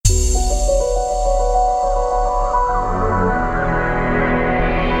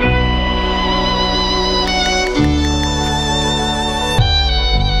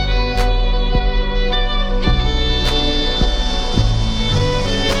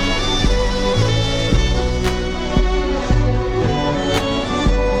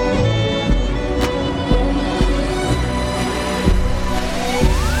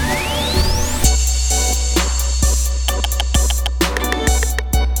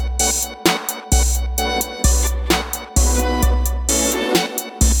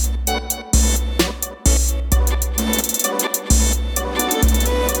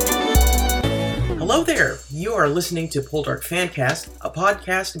are listening to Poldark Fancast, a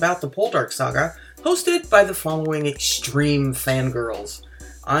podcast about the Poldark saga, hosted by the following extreme fangirls.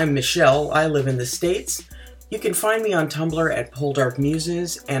 I'm Michelle, I live in the States. You can find me on Tumblr at Poldark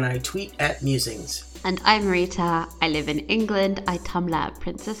Muses, and I tweet at Musings. And I'm Rita, I live in England, I Tumblr at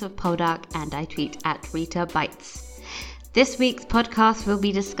Princess of Poldark, and I tweet at Rita Bites. This week's podcast will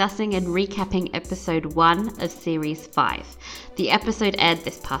be discussing and recapping episode 1 of series 5. The episode aired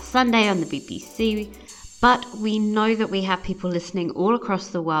this past Sunday on the BBC, but we know that we have people listening all across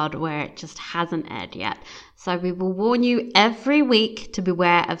the world where it just hasn't aired yet. So we will warn you every week to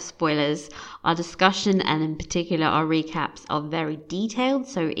beware of spoilers. Our discussion and in particular our recaps are very detailed,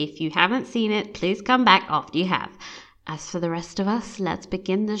 so if you haven't seen it, please come back after you have. As for the rest of us, let's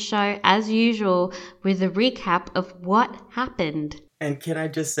begin the show as usual with a recap of what happened. And can I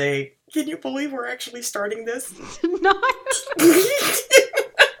just say, can you believe we're actually starting this? No.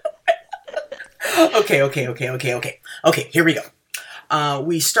 Okay, here we go.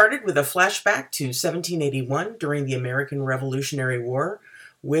 We started with a flashback to 1781 during the American Revolutionary War,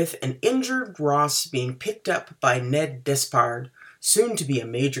 with an injured Ross being picked up by Ned Despard, soon to be a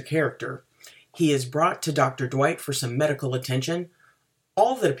major character. He is brought to Dr. Dwight for some medical attention.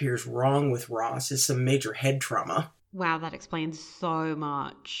 All that appears wrong with Ross is some major head trauma. Wow, that explains so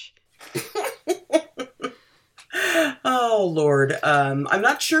much. Oh, Lord. I'm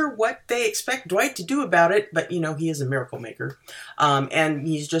not sure what they expect Dwight to do about it, but, he is a miracle maker. And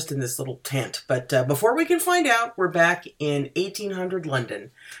he's just in this little tent. But before we can find out, we're back in 1800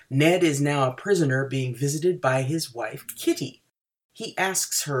 London. Ned is now a prisoner being visited by his wife, Kitty. He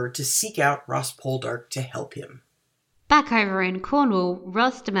asks her to seek out Ross Poldark to help him. Back over in Cornwall,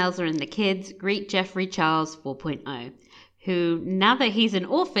 Ross, Demelza and the kids greet Geoffrey Charles 4.0, who, now that he's an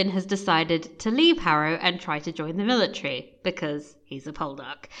orphan, has decided to leave Harrow and try to join the military, because he's a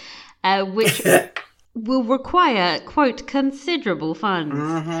Poldark, which will require, quote, considerable funds.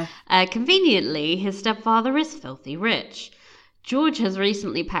 Mm-hmm. Conveniently, his stepfather is filthy rich. George has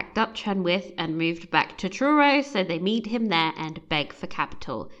recently packed up Trenwith and moved back to Truro, so they meet him there and beg for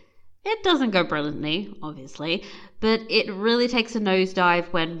capital. It doesn't go brilliantly, obviously, but it really takes a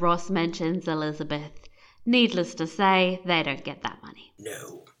nosedive when Ross mentions Elizabeth. Needless to say, they don't get that money.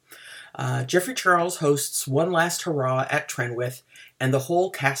 No. Geoffrey Charles hosts one last hurrah at Trenwith, and the whole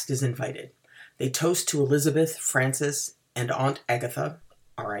cast is invited. They toast to Elizabeth, Frances, and Aunt Agatha.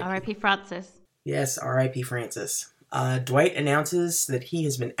 R.I.P. R.I.P. Frances. Yes, R.I.P. Frances. Dwight announces that he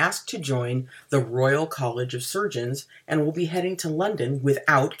has been asked to join the Royal College of Surgeons and will be heading to London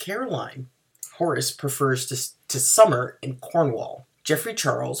without Caroline. Horace prefers to summer in Cornwall. Geoffrey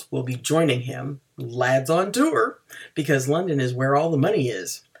Charles will be joining him, lads on tour, because London is where all the money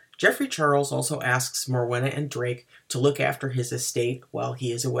is. Geoffrey Charles also asks Morwenna and Drake to look after his estate while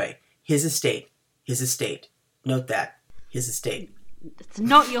he is away. His estate. Note that. His estate. It's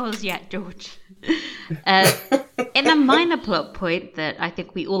not yours yet, George. In a minor plot point that I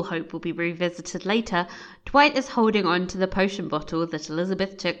think we all hope will be revisited later, Dwight is holding on to the potion bottle that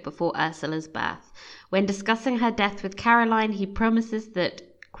Elizabeth took before Ursula's birth. When discussing her death with Caroline, he promises that,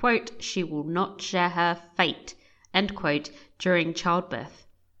 quote, she will not share her fate, end quote, during childbirth.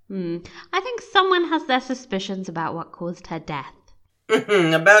 I think someone has their suspicions about what caused her death.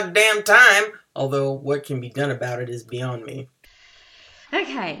 About damn time, although what can be done about it is beyond me.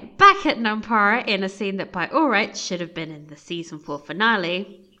 Okay, back at Nampara in a scene that by all rights should have been in the season 4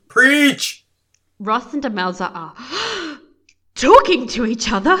 finale. Preach! Ross and Demelza are talking to each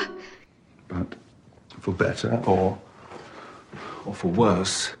other. But for better or for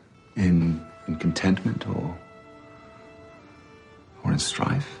worse, in contentment or in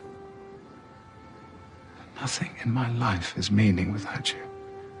strife. Nothing in my life has meaning without you.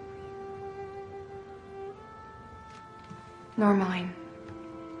 Nor mine.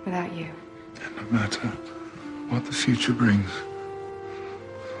 Without you. And no matter what the future brings,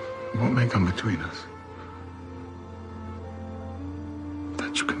 what may come between us,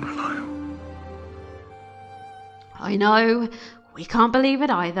 that you can rely on. I know, we can't believe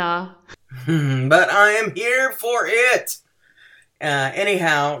it either. But I am here for it!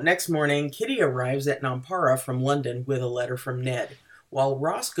 Anyhow, next morning, Kitty arrives at Nampara from London with a letter from Ned. While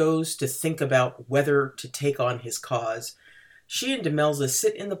Ross goes to think about whether to take on his cause, she and Demelza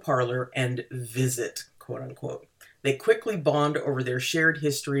sit in the parlor and visit, quote-unquote. They quickly bond over their shared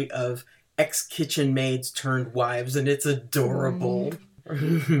history of ex-kitchen maids turned wives, and it's adorable.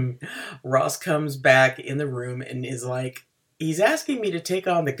 Ross comes back in the room and is like, he's asking me to take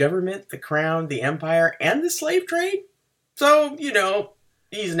on the government, the crown, the empire, and the slave trade? So,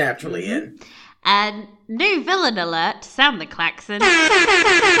 he's naturally in. And new villain alert, sound the klaxon.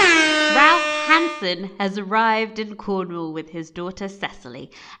 Ralph Hansen has arrived in Cornwall with his daughter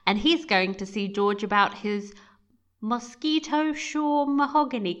Cecily, and he's going to see George about his Mosquito Shore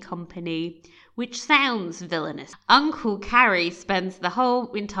Mahogany Company, which sounds villainous. Uncle Carrie spends the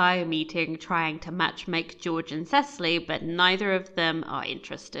whole entire meeting trying to matchmake George and Cecily, but neither of them are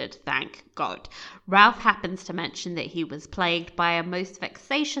interested, thank God. Ralph happens to mention that he was plagued by a most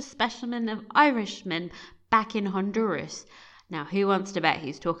vexatious specimen of Irishmen back in Honduras. Now, who wants to bet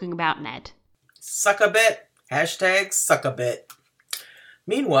he's talking about Ned? Suck a bit. Hashtag suck a bit.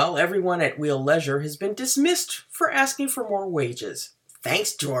 Meanwhile, everyone at Wheel Leisure has been dismissed for asking for more wages.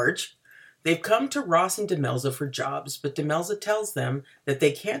 Thanks, George. They've come to Ross and Demelza for jobs, but Demelza tells them that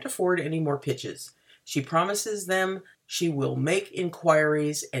they can't afford any more pitches. She promises them she will make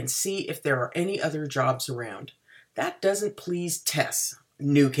inquiries and see if there are any other jobs around. That doesn't please Tess.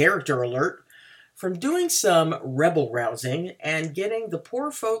 New character alert. From doing some rebel rousing and getting the poor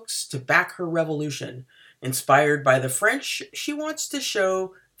folks to back her revolution. Inspired by the French, she wants to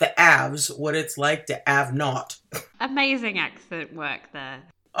show the Avs what it's like to have not. Amazing accent work there.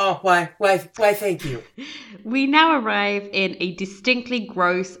 Oh, why, thank you. We now arrive in a distinctly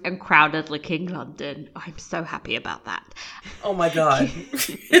gross and crowded-looking London. I'm so happy about that. Oh my God.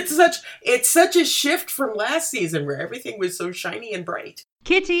 It's such a shift from last season where everything was so shiny and bright.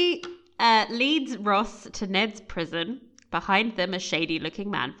 Kitty leads Ross to Ned's prison. Behind them, a shady-looking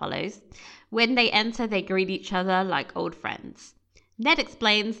man follows. When they enter, they greet each other like old friends. Ned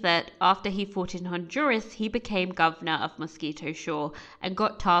explains that after he fought in Honduras, he became governor of Mosquito Shore and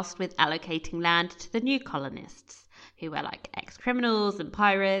got tasked with allocating land to the new colonists, who were like ex-criminals and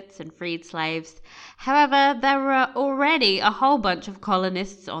pirates and freed slaves. However, there were already a whole bunch of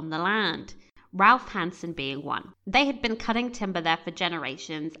colonists on the land, Ralph Hansen being one. They had been cutting timber there for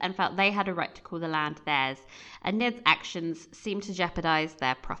generations and felt they had a right to call the land theirs, and Ned's actions seemed to jeopardize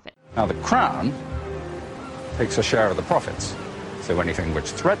their profit. Now the Crown takes a share of the profits, so anything which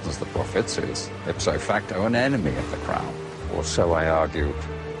threatens the profits is ipso facto an enemy of the Crown. Or so I argued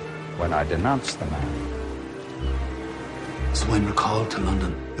when I denounced the man. So when recalled to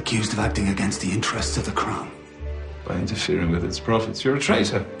London, accused of acting against the interests of the Crown. By interfering with its profits, you're a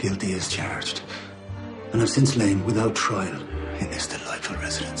traitor. Guilty as charged, and have since lain without trial in this delightful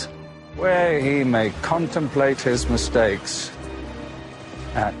residence, Where he may contemplate his mistakes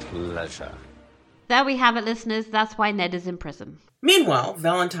at leisure. There we have it, listeners. That's why Ned is in prison. Meanwhile,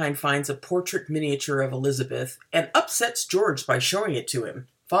 Valentine finds a portrait miniature of Elizabeth and upsets George by showing it to him.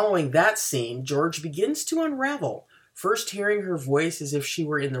 Following that scene, George begins to unravel, first hearing her voice as if she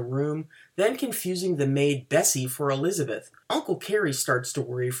were in the room, then confusing the maid Bessie for Elizabeth. Uncle Carrie starts to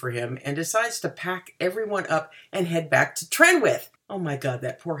worry for him and decides to pack everyone up and head back to Trenwith. Oh my God,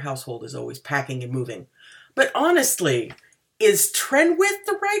 that poor household is always packing and moving. But honestly, is Trenwith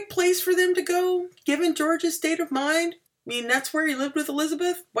the right place for them to go, given George's state of mind? I mean, that's where he lived with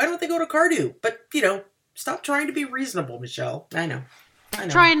Elizabeth. Why don't they go to Cardew? But, stop trying to be reasonable, Michelle. I know.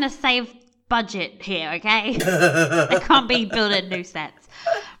 Trying to save budget here, okay? They can't be building new sets.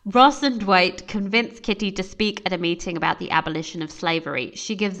 Ross and Dwight convince Kitty to speak at a meeting about the abolition of slavery.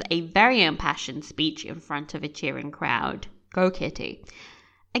 She gives a very impassioned speech in front of a cheering crowd. Go Kitty.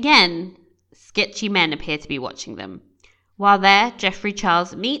 Again, sketchy men appear to be watching them. While there, Geoffrey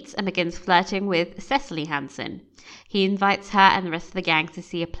Charles meets and begins flirting with Cecily Hansen. He invites her and the rest of the gang to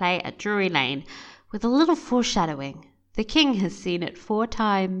see a play at Drury Lane, with a little foreshadowing. The king has seen it 4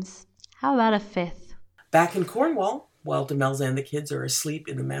 times. How about a 5th? Back in Cornwall, while Demelza and the kids are asleep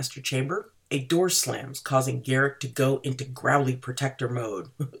in the master chamber, a door slams, causing Garrick to go into growly protector mode.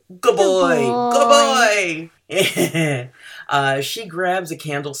 Good boy! Good boy! She grabs a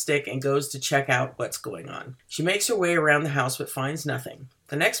candlestick and goes to check out what's going on. She makes her way around the house but finds nothing.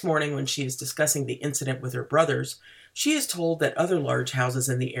 The next morning, when she is discussing the incident with her brothers, she is told that other large houses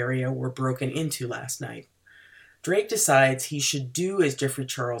in the area were broken into last night. Drake decides he should do as Geoffrey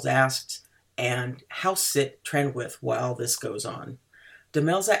Charles asks and house-sit Trenwith while this goes on.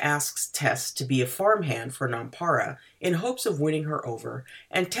 Demelza asks Tess to be a farmhand for Nampara in hopes of winning her over,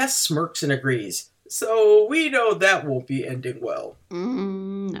 and Tess smirks and agrees. So we know that won't be ending well.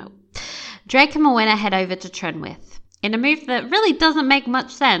 No. Drake and Morwenna head over to Trenwith. In a move that really doesn't make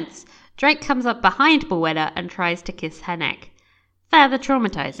much sense, Drake comes up behind Morwenna and tries to kiss her neck, further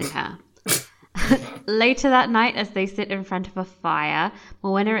traumatizing her. Later that night, as they sit in front of a fire,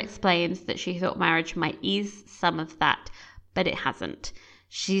 Morwenna explains that she thought marriage might ease some of that, but it hasn't.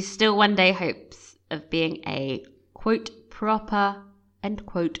 She still one day hopes of being a, quote, proper, end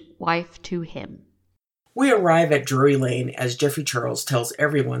quote, wife to him. We arrive at Drury Lane as Geoffrey Charles tells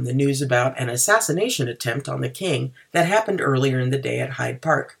everyone the news about an assassination attempt on the king that happened earlier in the day at Hyde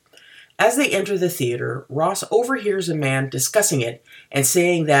Park. As they enter the theater, Ross overhears a man discussing it and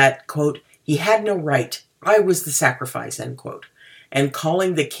saying that, quote, he had no right. I was the sacrifice, end quote. And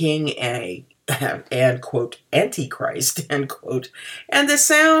calling the king and, quote, Antichrist, end quote. And the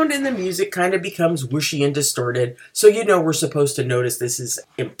sound and the music kind of becomes whooshy and distorted, so you know we're supposed to notice this is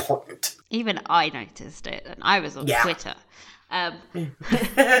important. Even I noticed it, and I was on Twitter. Back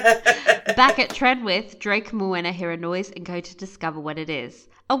at Trenwith, Drake and Morwenna hear a noise and go to discover what it is.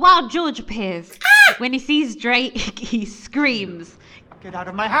 A Wild George appears. When he sees Drake, he screams, "Get out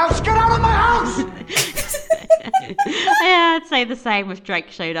of my house! Get out of my house!" Yeah, I'd say the same if Drake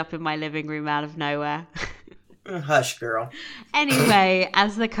showed up in my living room out of nowhere. Hush, girl. Anyway,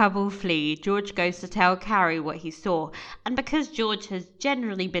 as the couple flee, George goes to tell Carrie what he saw. And because George has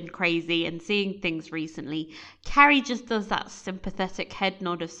generally been crazy and seeing things recently, Carrie just does that sympathetic head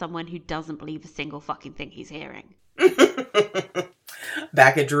nod of someone who doesn't believe a single fucking thing he's hearing.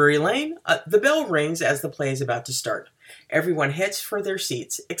 Back at Drury Lane, the bell rings as the play is about to start. Everyone heads for their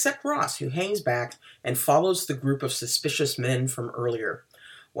seats, except Ross, who hangs back and follows the group of suspicious men from earlier.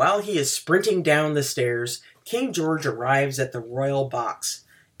 While he is sprinting down the stairs, King George arrives at the royal box.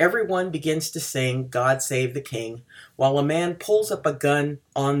 Everyone begins to sing God Save the King, while a man pulls up a gun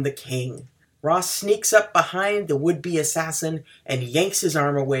on the king. Ross sneaks up behind the would-be assassin and yanks his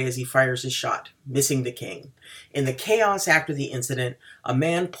arm away as he fires his shot, missing the king. In the chaos after the incident, a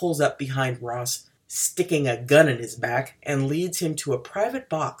man pulls up behind Ross, sticking a gun in his back, and leads him to a private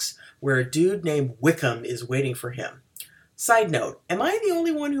box where a dude named Wickham is waiting for him. Side note, am I the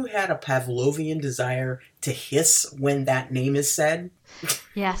only one who had a Pavlovian desire to hiss when that name is said?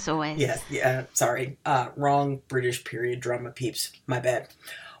 Yes, always. Yeah, sorry. Wrong British period drama peeps. My bad.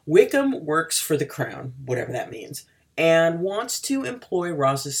 Wickham works for the crown, whatever that means, and wants to employ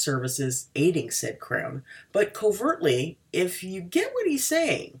Ross's services aiding said crown, but covertly, if you get what he's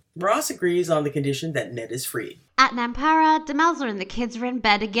saying, Ross agrees on the condition that Ned is freed. At Nampara, Demelza and the kids are in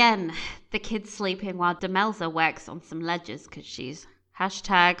bed again. The kids sleeping while Demelza works on some ledgers because she's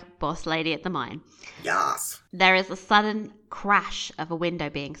 #boss lady at the mine. Yas. There is a sudden crash of a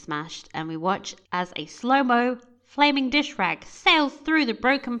window being smashed, and we watch as a slow-mo flaming dish rag sails through the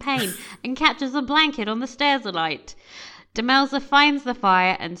broken pane and catches a blanket on the stairs alight. Demelza finds the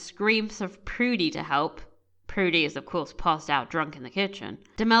fire and screams for Prudy to help. Prudy is, of course, passed out drunk in the kitchen.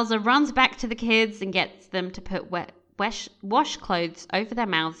 Demelza runs back to the kids and gets them to put washcloths over their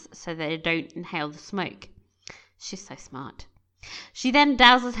mouths so they don't inhale the smoke. She's so smart. She then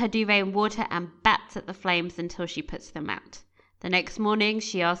douses her duvet in water and bats at the flames until she puts them out. The next morning,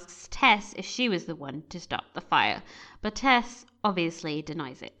 she asks Tess if she was the one to start the fire, but Tess obviously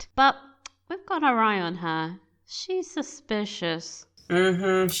denies it. But we've got our eye on her. She's suspicious.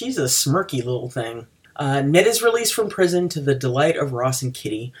 She's a smirky little thing. Ned is released from prison to the delight of Ross and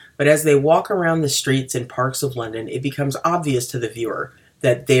Kitty, but as they walk around the streets and parks of London, it becomes obvious to the viewer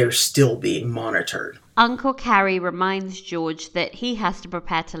that they are still being monitored. Uncle Carrie reminds George that he has to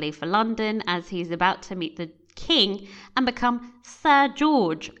prepare to leave for London as he's about to meet the King and become Sir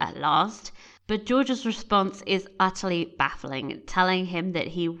George at last. But George's response is utterly baffling, telling him that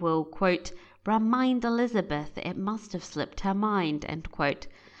he will, quote, remind Elizabeth it must have slipped her mind, end quote.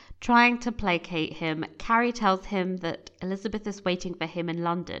 Trying to placate him, Carrie tells him that Elizabeth is waiting for him in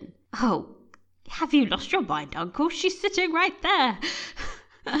London. Oh, have you lost your mind, Uncle? She's sitting right there.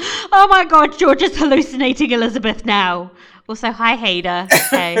 Oh my God, George is hallucinating Elizabeth now. Also, hi, Hader.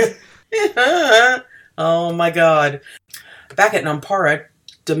 Hey. Oh my God. Back at Nampara,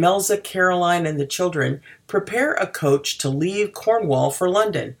 Demelza, Caroline, and the children prepare a coach to leave Cornwall for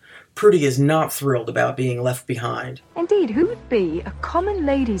London. Prudy is not thrilled about being left behind. Indeed, who would be a common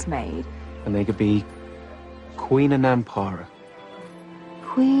lady's maid? And they could be Queen of Nampara.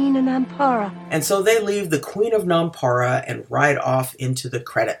 Queen of Nampara. And so they leave the Queen of Nampara and ride off into the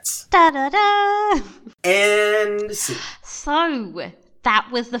credits. Da-da-da! And see. So, that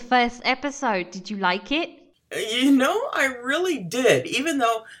was the first episode. Did you like it? You know, I really did. Even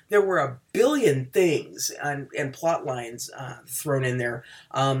though there were a billion things and plot lines thrown in there,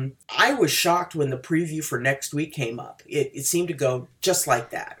 I was shocked when the preview for next week came up. It seemed to go just like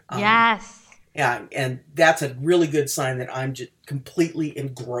that. Yes. Yeah, and that's a really good sign that I'm just completely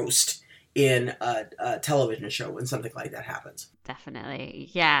engrossed in a television show when something like that happens. Definitely,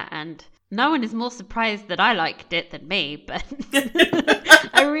 yeah, and no one is more surprised that I liked it than me, but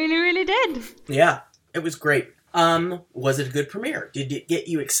I really, really did. Yeah, it was great. Was it a good premiere? Did it get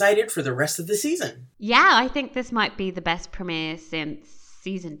you excited for the rest of the season? Yeah, I think this might be the best premiere since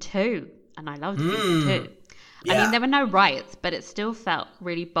season 2, and I loved season 2. Yeah. I mean, there were no riots, but it still felt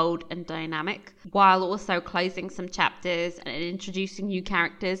really bold and dynamic, while also closing some chapters and introducing new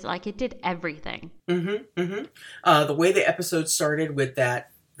characters. Like, it did everything. The way the episode started with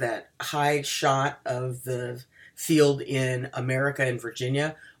that high shot of the field in America and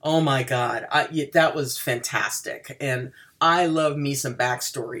Virginia, oh my God, that was fantastic. And I love me some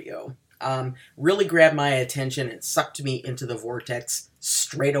backstory, yo. Really grabbed my attention and sucked me into the vortex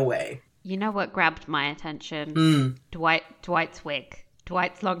straight away. You know what grabbed my attention? Dwight's wig.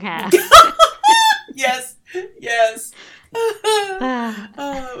 Dwight's long hair. Yes.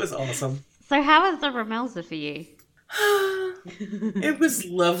 Oh, it was awesome. So how was the Ramelza for you? It was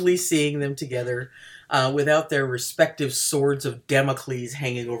lovely seeing them together without their respective swords of Damocles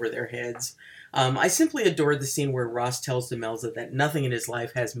hanging over their heads. I simply adored the scene where Ross tells Demelza that nothing in his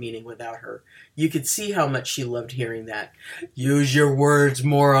life has meaning without her. You could see how much she loved hearing that. Use your words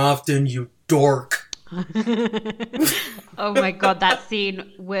more often, you dork. Oh my God, that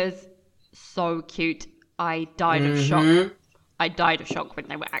scene was so cute. I died of shock. I died of shock when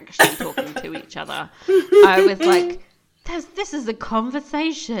they were actually talking to each other. I was like, this is a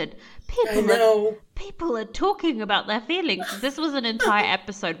conversation. People are talking about their feelings. This was an entire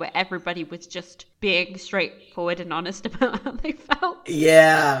episode where everybody was just being straightforward and honest about how they felt.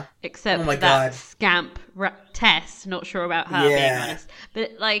 Yeah. Except for that scamp Tess, not sure about her being honest.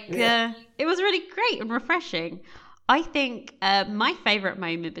 But it was really great and refreshing. I think my favourite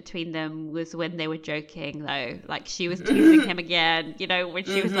moment between them was when they were joking, though. Like, she was teasing him again, you know, when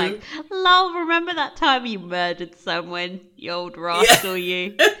she was like, lol, remember that time you murdered someone, you old rascal,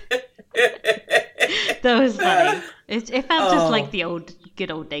 you? That was funny. It felt just like the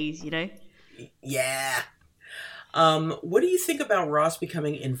good old days, you know? Yeah. What do you think about Ross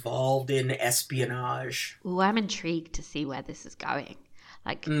becoming involved in espionage? Ooh, I'm intrigued to see where this is going.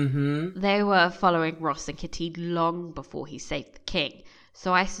 Like, they were following Ross and Kitty long before he saved the king.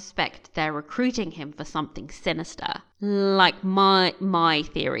 So I suspect they're recruiting him for something sinister. Like, my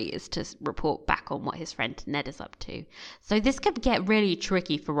theory is to report back on what his friend Ned is up to. So this could get really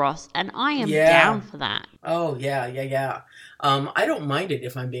tricky for Ross, and I am down for that. Oh, yeah. I don't mind it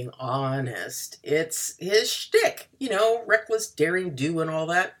if I'm being honest. It's his shtick, you know, reckless, daring do and all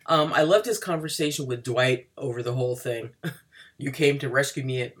that. I loved his conversation with Dwight over the whole thing. You came to rescue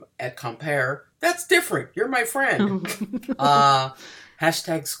me at Compare. That's different. You're my friend.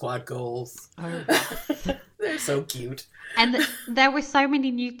 Hashtag squad goals. Oh, they're so cute. And there were so many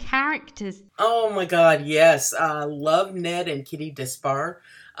new characters. Oh my God, yes. Love Ned and Kitty Despard.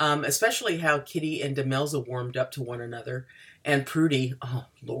 Especially how Kitty and Demelza warmed up to one another. And Prudie, oh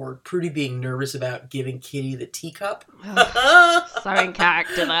Lord, Prudie being nervous about giving Kitty the teacup. So in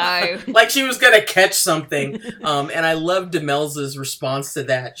character, though. Like she was going to catch something. And I love Demelza's response to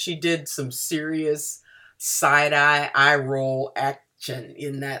that. She did some serious side-eye, eye-roll action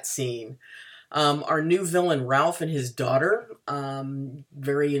in that scene. Our new villain, Ralph, and his daughter,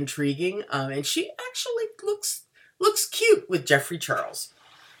 very intriguing. And she actually looks cute with Jeffrey Charles.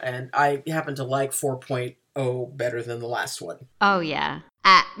 And I happen to like 4.0 better than the last one. Oh, yeah.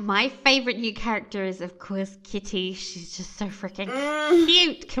 My favorite new character is, of course, Kitty. She's just so freaking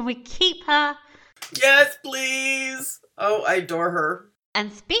cute. Can we keep her? Yes, please. Oh, I adore her.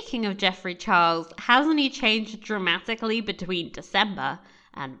 And speaking of Jeffrey Charles, hasn't he changed dramatically between December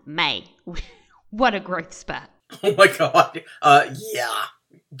and May? What a growth spurt. Oh my God. Yeah.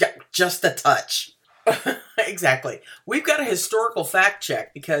 Just a touch. Exactly. We've got a historical fact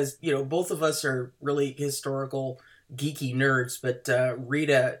check because, you know, both of us are really historical, geeky nerds, but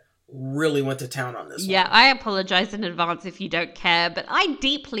Rita really went to town on this one. Yeah, I apologize in advance if you don't care, but I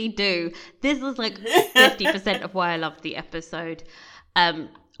deeply do. This is like 50% of why I loved the episode.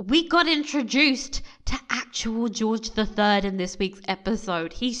 We got introduced to actual George III in this week's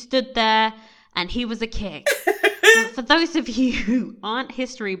episode. He stood there and he was a king. For those of you who aren't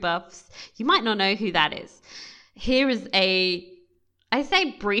history buffs, you might not know who that is. Here is I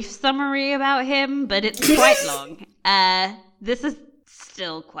say brief summary about him, but it's quite long. This is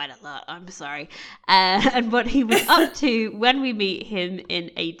still quite a lot, I'm sorry. And what he was up to when we meet him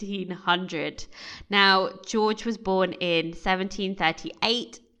in 1800. Now, George was born in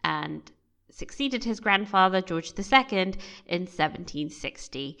 1738 and succeeded his grandfather, George II, in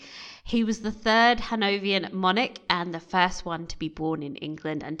 1760. He was the third Hanoverian monarch and the first one to be born in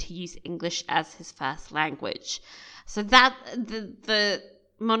England and to use English as his first language. So that the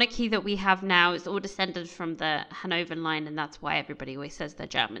monarchy that we have now is all descended from the Hanoverian line, and that's why everybody always says they're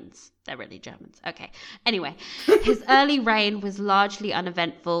Germans. They're really Germans. Okay. Anyway, his early reign was largely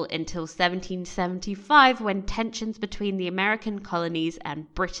uneventful until 1775, when tensions between the American colonies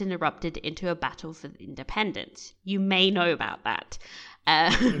and Britain erupted into a battle for independence. You may know about that.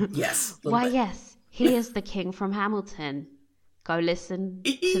 Yes. Why, yes. He is the king from Hamilton. Go listen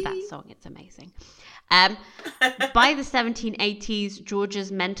to that song. It's amazing. By the 1780s,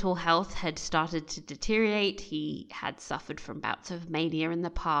 George's mental health had started to deteriorate. He had suffered from bouts of mania in the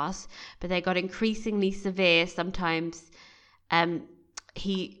past, but they got increasingly severe. Sometimes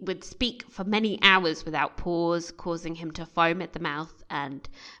he would speak for many hours without pause, causing him to foam at the mouth and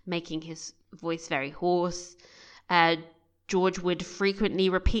making his voice very hoarse. George would frequently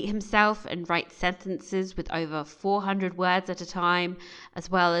repeat himself and write sentences with over 400 words at a time, as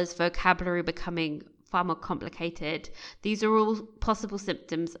well as vocabulary becoming far more complicated. These are all possible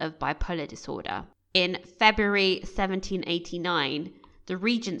symptoms of bipolar disorder. In February 1789, the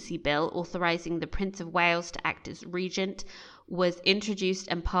Regency Bill, authorising the Prince of Wales to act as regent, was introduced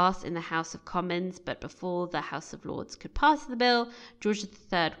and passed in the House of Commons, but before the House of Lords could pass the bill, George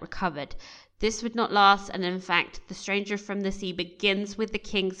III recovered. This would not last, and in fact, The Stranger from the Sea begins with the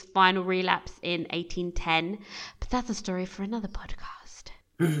king's final relapse in 1810, but that's a story for another podcast.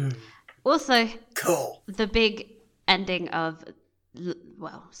 Also, cool. The big ending of,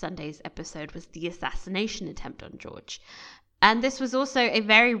 Sunday's episode was the assassination attempt on George. And this was also a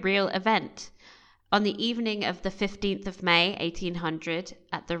very real event. On the evening of the 15th of May, 1800,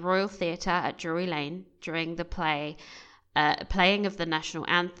 at the Royal Theatre at Drury Lane, during the playing of the national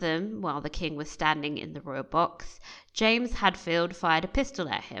anthem while the king was standing in the royal box, James Hadfield fired a pistol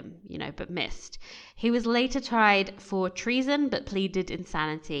at him, but missed. He was later tried for treason but pleaded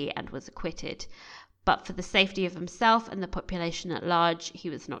insanity and was acquitted. But for the safety of himself and the population at large, he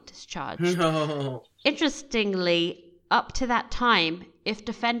was not discharged. No. Interestingly, up to that time, if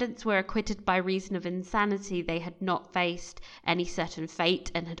defendants were acquitted by reason of insanity, they had not faced any certain fate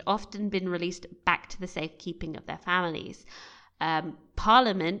and had often been released back to the safekeeping of their families.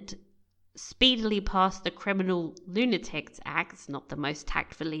 Parliament speedily passed the Criminal Lunatics Act, it's not the most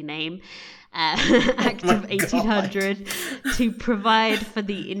tactfully named, Act of 1800, to provide for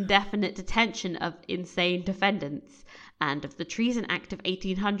the indefinite detention of insane defendants, and of the Treason Act of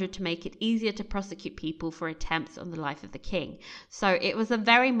 1800 to make it easier to prosecute people for attempts on the life of the king. So it was a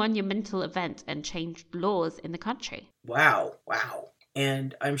very monumental event and changed laws in the country. Wow.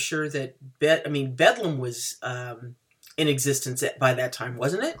 And I'm sure that Bedlam was in existence by that time,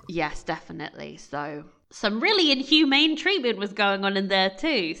 wasn't it? Yes, definitely. So some really inhumane treatment was going on in there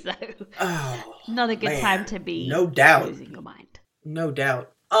too. So not a good time to be losing your mind. No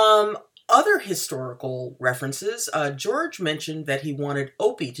doubt. Other historical references, George mentioned that he wanted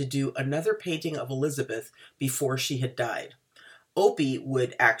Opie to do another painting of Elizabeth before she had died. Opie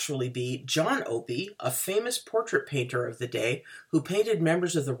would actually be John Opie, a famous portrait painter of the day who painted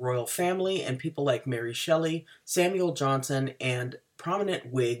members of the royal family and people like Mary Shelley, Samuel Johnson, and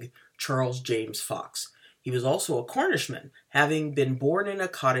prominent Whig Charles James Fox. He was also a Cornishman, having been born in a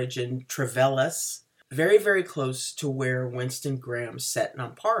cottage in Trevellus, very, very close to where Winston Graham set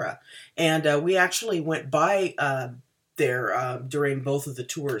Nampara. And we actually went by there during both of the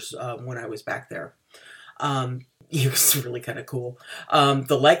tours when I was back there. It was really kind of cool.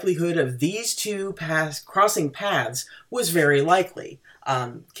 The likelihood of these two crossing paths was very likely,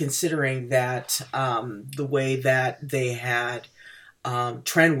 considering that the way that they had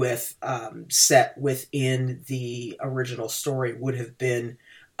Trenwith set within the original story would have been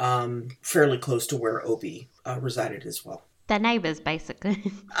fairly close to where Opie resided as well. They're neighbours, basically.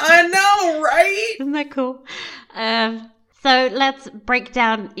 I know, right? Isn't that cool? So let's break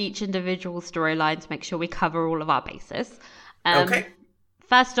down each individual storyline to make sure we cover all of our bases. Okay.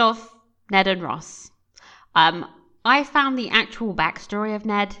 First off, Ned and Ross. I found the actual backstory of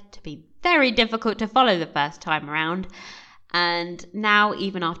Ned to be very difficult to follow the first time around. And now,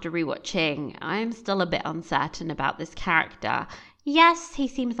 even after rewatching, I'm still a bit uncertain about this character. Yes, he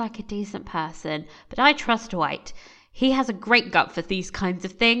seems like a decent person, but I trust Dwight. He has a great gut for these kinds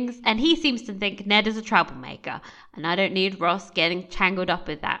of things, and he seems to think Ned is a troublemaker, and I don't need Ross getting tangled up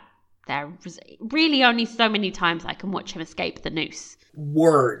with that. There's really only so many times I can watch him escape the noose.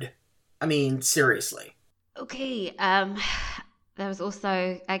 Word. I mean, seriously. Okay, there was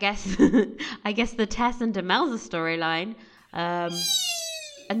also, I guess the Tess and Demelza storyline.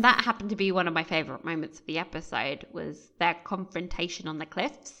 And that happened to be one of my favourite moments of the episode, was their confrontation on the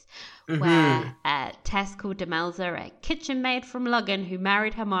cliffs, where Tess called Demelza a kitchen maid from Luggan who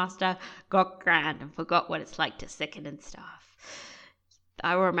married her master, got grand, and forgot what it's like to sicken and starve.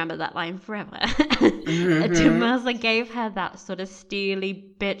 I will remember that line forever. Demelza gave her that sort of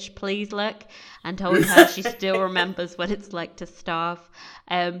steely bitch please look and told her she still remembers what it's like to starve.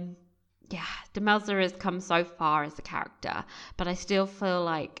 Demelza has come so far as a character, but I still feel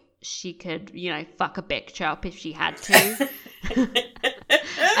like she could, fuck a bitch up if she had to.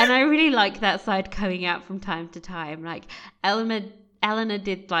 And I really like that side coming out from time to time. Like Eleanor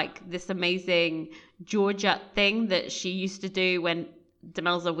did like this amazing Georgia thing that she used to do when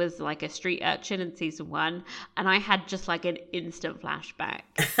Demelza was like a street urchin in season 1, and I had just like an instant flashback.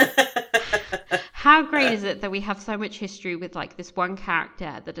 How great is it that we have so much history with like this one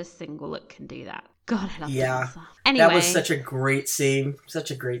character that a single look can do that? God, I love Demelza. Anyway, that was such a great scene.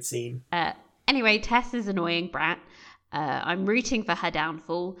 Anyway, Tess is an annoying brat. I'm rooting for her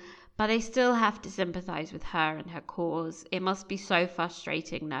downfall, but I still have to sympathize with her and her cause. It must be so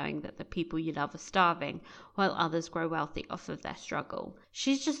frustrating knowing that the people you love are starving while others grow wealthy off of their struggle.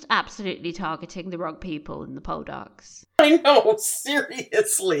 She's just absolutely targeting the wrong people in the Poldocks. I know,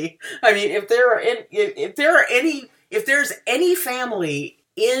 seriously. I mean, if there's any family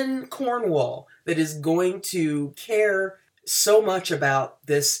in Cornwall that is going to care so much about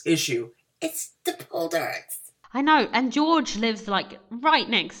this issue, it's the Poldocks. I know, and George lives like right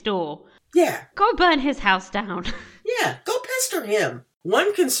next door. Yeah. Go burn his house down. Yeah, go pester him.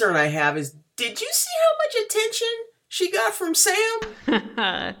 One concern I have is, did you see how much attention she got from Sam?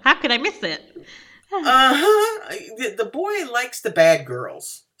 How could I miss it? The boy likes the bad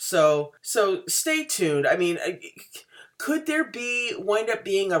girls. So stay tuned. I mean, could there wind up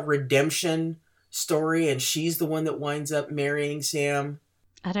being a redemption story and she's the one that winds up marrying Sam?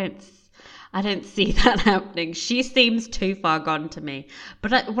 I don't see that happening. She seems too far gone to me.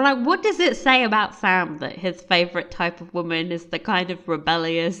 But what does it say about Sam that his favorite type of woman is the kind of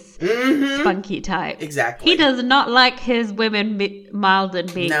rebellious, spunky type? Exactly. He does not like his women mild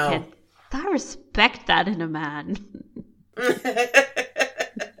and meek. No. I respect that in a man.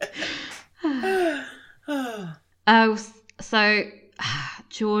 So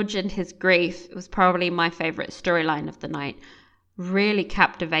George and his grief was probably my favorite storyline of the night. Really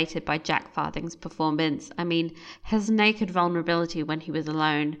captivated by Jack Farthing's performance. I mean, his naked vulnerability when he was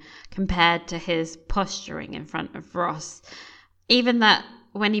alone compared to his posturing in front of Ross. Even that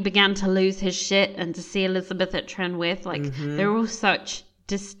when he began to lose his shit and to see Elizabeth at Trenwith, they're all such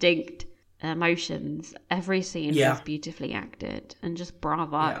distinct emotions. Every scene was beautifully acted and just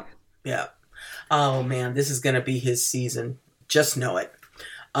bravo. Yeah. Oh man, this is going to be his season. Just know it.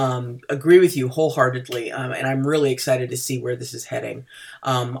 Agree with you wholeheartedly, and I'm really excited to see where this is heading.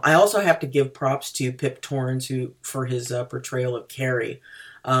 I also have to give props to Pip Torrens for his portrayal of Carrie.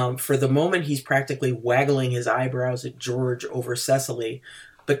 For the moment, he's practically waggling his eyebrows at George over Cecily,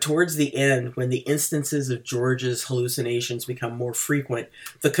 but towards the end, when the instances of George's hallucinations become more frequent,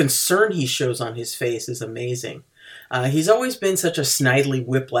 the concern he shows on his face is amazing. He's always been such a snidely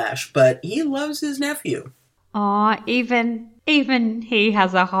whiplash, but he loves his nephew. Aw, even he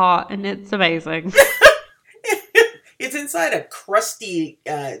has a heart, and it's amazing. It's inside a crusty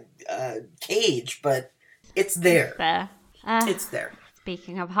cage, but it's there. It's there.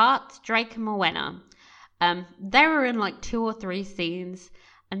 Speaking of hearts, Drake and Morwenna. They were in like 2 or 3 scenes,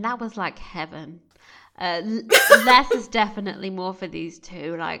 and that was like heaven. Less is definitely more for these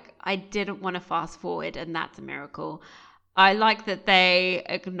two. Like, I didn't want to fast forward, and that's a miracle. I like that they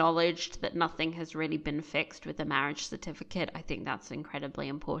acknowledged that nothing has really been fixed with the marriage certificate. I think that's incredibly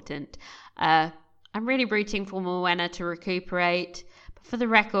important. I'm really rooting for Morwenna to recuperate. But for the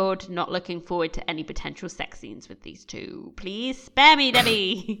record, not looking forward to any potential sex scenes with these two. Please spare me,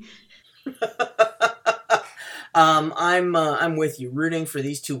 Debbie. I'm with you, rooting for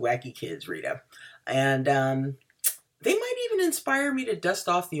these 2 wacky kids, Rita. And they might even inspire me to dust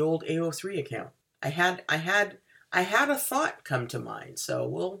off the old AO3 account. I had a thought come to mind, so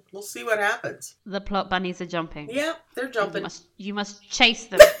we'll see what happens. The plot bunnies are jumping. Yeah, they're jumping. You must chase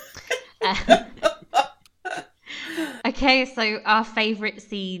them. Okay, so our favorite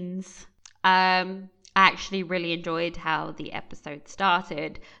scenes. I actually really enjoyed how the episode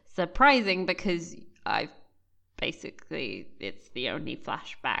started. Surprising because it's the only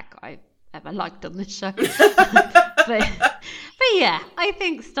flashback I've ever liked on the show. But yeah, I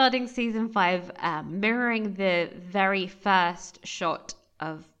think starting season 5, mirroring the very first shot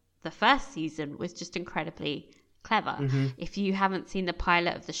of the first season was just incredibly clever. If you haven't seen the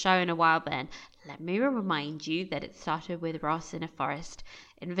pilot of the show in a while, then let me remind you that it started with Ross in a forest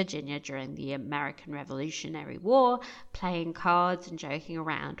in Virginia during the American Revolutionary War, playing cards and joking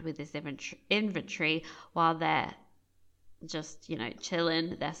around with his inventory while they're just,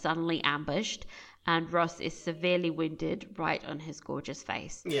 chilling. They're suddenly ambushed, and Ross is severely wounded right on his gorgeous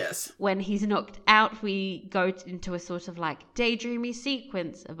face. Yes. When he's knocked out, we go into a sort of like daydreamy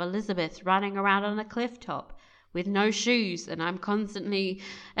sequence of Elizabeth running around on a cliff top with no shoes, and I'm constantly,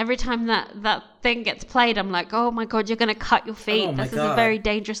 every time that thing gets played, I'm like, oh my god, you're going to cut your feet. Oh my this God. is a very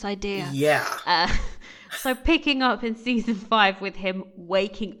dangerous idea. Yeah. So picking up in season 5 with him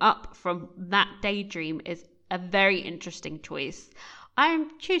waking up from that daydream is a very interesting choice. I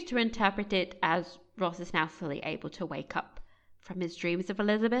choose to interpret it as Ross is now fully able to wake up from his dreams of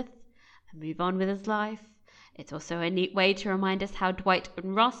Elizabeth and move on with his life. It's also a neat way to remind us how Dwight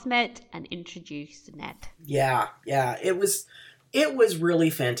and Ross met and introduced Ned. Yeah. It was really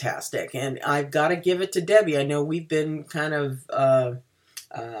fantastic, and I've got to give it to Debbie. I know we've been kind of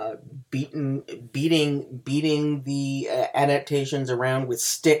beating the adaptations around with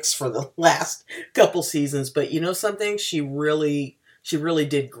sticks for the last couple seasons, but you know something? She really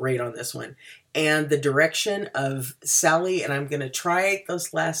did great on this one. And the direction of Sally, and I'm going to try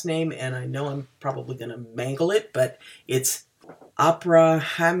this last name, and I know I'm probably going to mangle it, but it's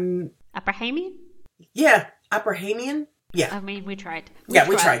Abrahamian? Yeah, Abrahamian? Yeah. I mean, we tried.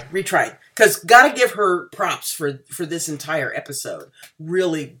 We tried. Because gotta give her props for this entire episode.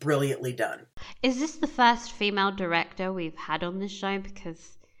 Really brilliantly done. Is this the first female director we've had on this show?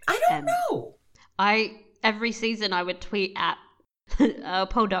 Because I don't know. Every season I would tweet at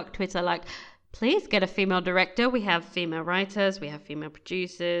Poldark Twitter like, please get a female director. We have female writers, we have female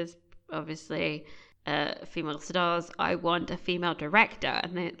producers, obviously female stars. I want a female director.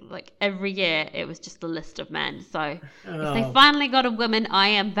 And then, like, every year it was just a list of men. So if they finally got a woman, I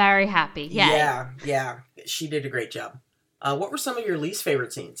am very happy. Yay. Yeah. She did a great job. What were some of your least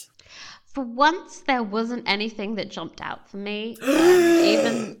favorite scenes? For once, there wasn't anything that jumped out for me.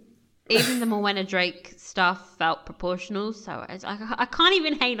 Even the Morwenna Drake stuff felt proportional, so I can't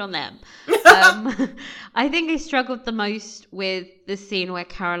even hate on them. I think I struggled the most with the scene where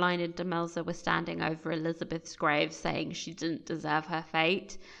Caroline and Demelza were standing over Elizabeth's grave saying she didn't deserve her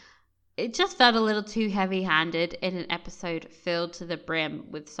fate. It just felt a little too heavy-handed in an episode filled to the brim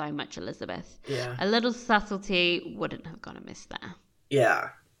with so much Elizabeth. Yeah. A little subtlety wouldn't have gone amiss there. Yeah.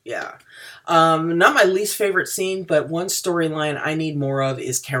 Not my least favorite scene, but one storyline I need more of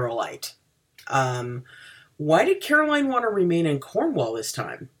is Carolite. Why did Caroline want to remain in Cornwall this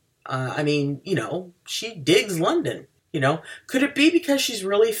time? I mean, you know, she digs London. You know, could it be because she's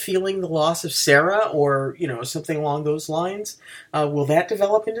really feeling the loss of Sarah, or, you know, something along those lines? Will that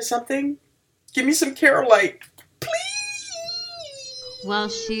develop into something? Give me some Carolite, please! Well,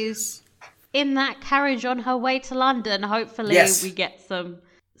 she's in that carriage on her way to London. Hopefully we get some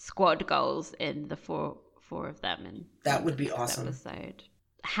squad goals in the four of them. And that would be awesome. Episode.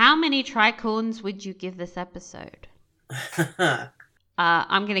 How many tricorns would you give this episode?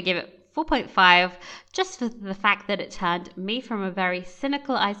 I'm going to give it 4.5, just for the fact that it turned me from a very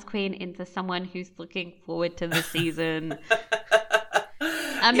cynical Ice Queen into someone who's looking forward to the season.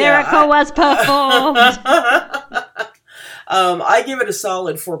 A miracle was performed. I give it a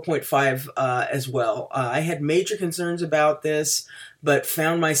solid 4.5 as well. I had major concerns about this, but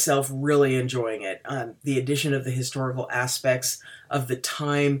found myself really enjoying it. The addition of the historical aspects of the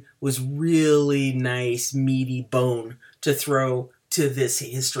time was really nice, meaty bone to throw to this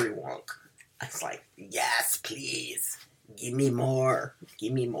history wonk. I was like, yes, please. Give me more.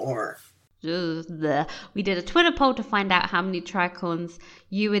 We did a Twitter poll to find out how many tricorns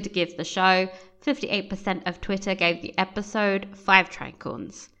you would give the show. 58% of Twitter gave the episode 5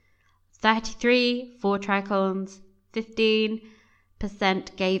 tricorns. 33, 4 tricorns. 15%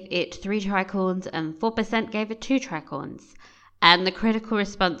 gave it 3 tricorns. And 4% gave it 2 tricorns. And the critical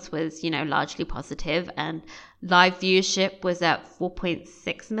response was, largely positive. And live viewership was at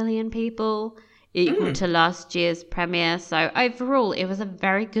 4.6 million people, equal to last year's premiere. So overall, it was a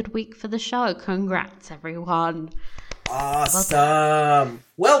very good week for the show. Congrats, everyone. Awesome.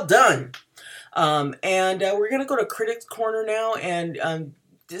 Well done. And we're going to go to Critics Corner now. And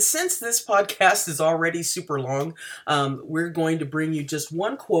since this podcast is already super long, we're going to bring you just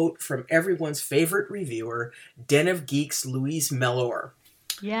one quote from everyone's favorite reviewer, Den of Geeks' Louise Mellor.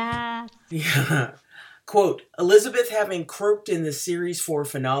 Yeah. Quote, Elizabeth having croaked in the series 4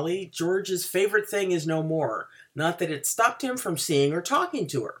 finale, George's favorite thing is no more. Not that it stopped him from seeing or talking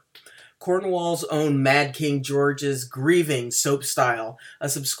to her. Cornwall's own Mad King George's grieving soap style, a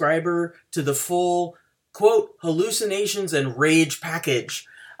subscriber to the full, quote, hallucinations and rage package.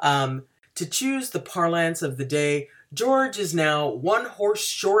 To choose the parlance of the day, George is now 1 horse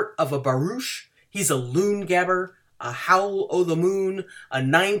short of a barouche. He's a loon gabber, a howl o' the moon, a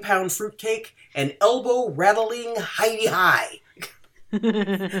 9-pound fruitcake, an elbow-rattling hidey-high.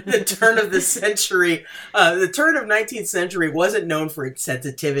 The turn of the century, the turn of 19th century wasn't known for its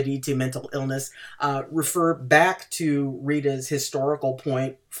sensitivity to mental illness. Refer back to Rita's historical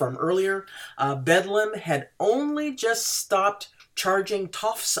point from earlier. Bedlam had only just stopped charging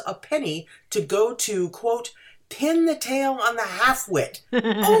toffs a penny to go to, quote, pin the tail on the half-wit.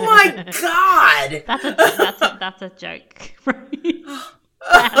 Oh my God! That's a joke.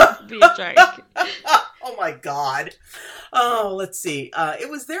 That has to be a joke. Oh my God. Oh, let's see. It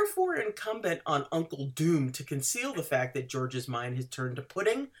was therefore incumbent on Uncle Doom to conceal the fact that George's mind had turned to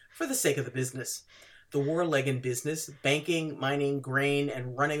pudding for the sake of the business. The war-legged business, banking, mining, grain,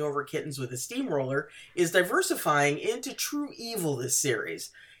 and running over kittens with a steamroller, is diversifying into true evil this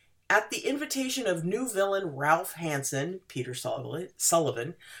series. At the invitation of new villain Ralph Hansen, Peter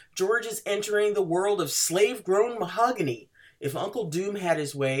Sullivan, George is entering the world of slave-grown mahogany. If Uncle Doom had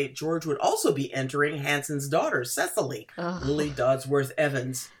his way, George would also be entering Hansen's daughter, Cecily, Lily Dodsworth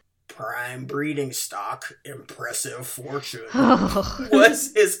Evans. Prime breeding stock, impressive fortune,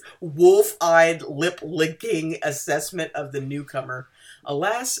 was his wolf-eyed, lip-licking assessment of the newcomer.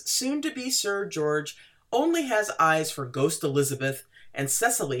 Alas, soon-to-be Sir George only has eyes for Ghost Elizabeth, and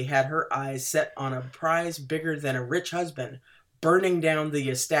Cecily had her eyes set on a prize bigger than a rich husband, burning down the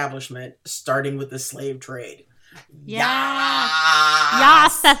establishment, starting with the slave trade. Yeah.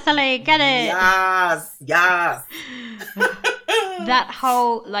 Yes, Cecily, get it. Yes. That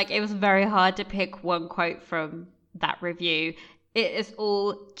whole, it was very hard to pick one quote from that review. It is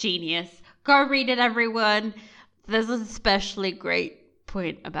all genius. Go read it, everyone. There's an especially great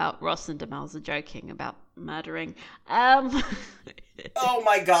point about Ross and Demelza joking about murdering. Oh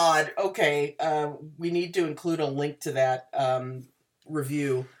my God. Okay. We need to include a link to that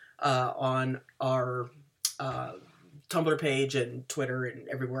review on our Tumblr page and Twitter and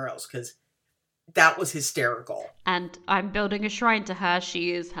everywhere else, because that was hysterical. And I'm building a shrine to her.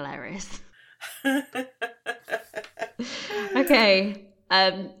 She is hilarious. Okay.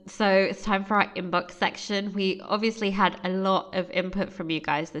 So it's time for our inbox section. We obviously had a lot of input from you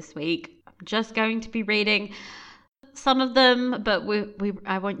guys this week. I'm just going to be reading some of them, but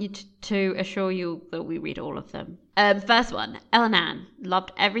I want you to assure you that we read all of them. First one, Ellen Ann.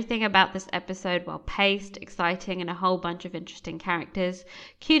 Loved everything about this episode, well-paced, exciting, and a whole bunch of interesting characters.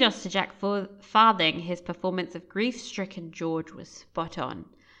 Kudos to Jack Farthing. His performance of grief-stricken George was spot on.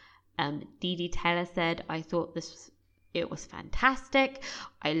 Dee Dee Taylor said, I thought it was fantastic.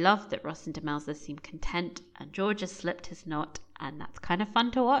 I loved that Ross and Demelza seemed content, and George has slipped his knot, and that's kind of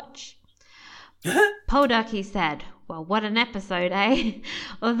fun to watch. Poldarky said, well, what an episode, eh?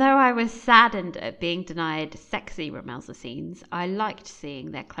 Although I was saddened at being denied sexy Romelza scenes, I liked seeing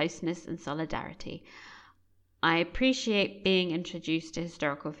their closeness and solidarity. I appreciate being introduced to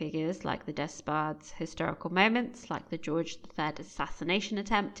historical figures like the Despard's historical moments, like the George III assassination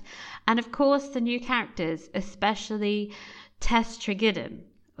attempt, and of course the new characters, especially Tess Tregiddon.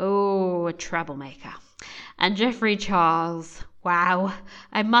 Oh, a troublemaker. And Jeffrey Charles. Wow.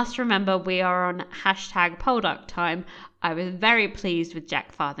 I must remember we are on #Poldark time. I was very pleased with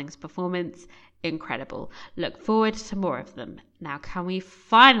Jack Farthing's performance. Incredible. Look forward to more of them. Now can we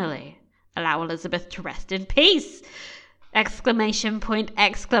finally allow Elizabeth to rest in peace? ! Question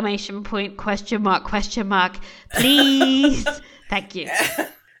mark. Please. Thank you.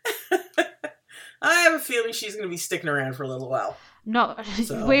 I have a feeling she's going to be sticking around for a little while.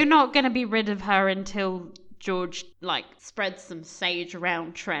 We're not going to be rid of her until George spreads some sage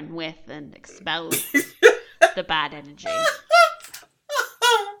around Trenwith and expels the bad energy.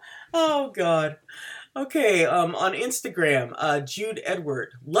 Oh God. Okay, on Instagram, Jude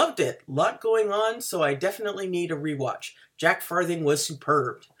Edward. Loved it. Lot going on, so I definitely need a rewatch. Jack Farthing was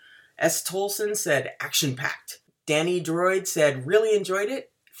superb. S. Tolson said action-packed. Danny Droid said really enjoyed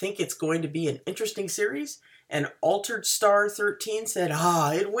it. Think it's going to be an interesting series. And Altered Star 13 said,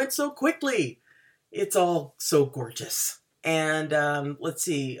 it went so quickly. It's all so gorgeous. And let's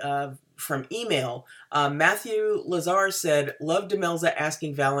see, from email, Matthew Lazar said, love Demelza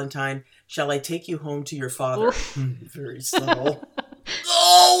asking Valentine, shall I take you home to your father? Very subtle.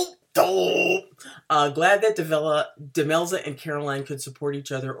 Glad that Demelza and Caroline could support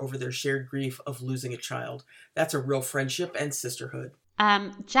each other over their shared grief of losing a child. That's a real friendship and sisterhood.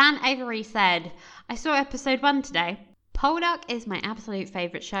 Jan Avery said, I saw episode 1 today. Poldark is my absolute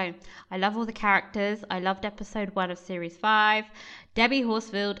favourite show. I love all the characters. I loved episode 1 of series 5. Debbie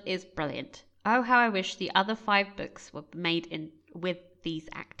Horsfield is brilliant. Oh, how I wish the other 5 books were made with these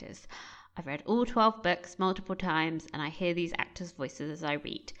actors. I've read all 12 books multiple times and I hear these actors' voices as I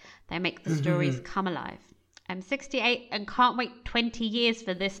read. They make the stories come alive. I'm 68 and can't wait 20 years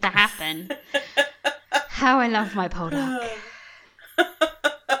for this to happen. How I love my Poldark.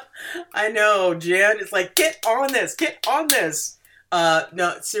 I know, Jen. It's like, get on this.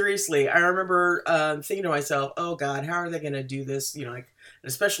 No, seriously. I remember thinking to myself, oh God, how are they going to do this? You know, like,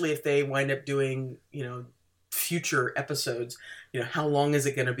 especially if they wind up doing, you know, future episodes, you know, how long is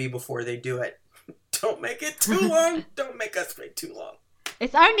it going to be before they do it? Don't make it too long. Don't make us wait too long.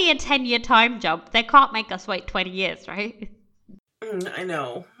 It's only a 10-year time jump. They can't make us wait 20 years, right? I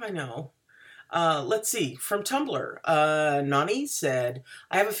know. Let's see. From Tumblr, Nani said,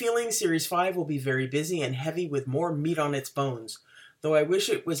 I have a feeling Series 5 will be very busy and heavy with more meat on its bones. Though I wish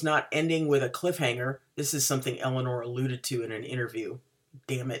it was not ending with a cliffhanger. This is something Eleanor alluded to in an interview.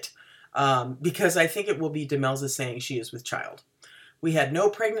 Damn it. Because I think it will be Demelza saying she is with child. We had no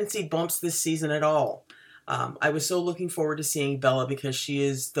pregnancy bumps this season at all. I was so looking forward to seeing Bella because she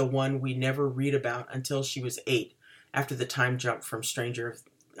is the one we never read about until she was 8, after the time jump from Stranger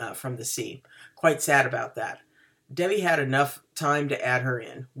from the Sea. Quite sad about that. Debbie had enough time to add her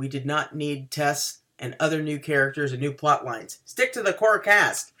in. We did not need Tess and other new characters and new plot lines. Stick to the core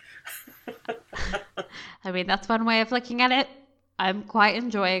cast. I mean, that's one way of looking at it. I'm quite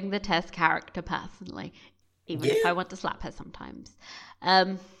enjoying the Tess character personally, even if I want to slap her sometimes.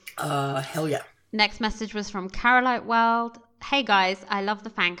 Hell yeah. Next message was from Caroline World. Hey guys, I love the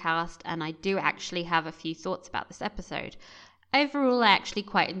fan cast and I do actually have a few thoughts about this episode. Overall, I actually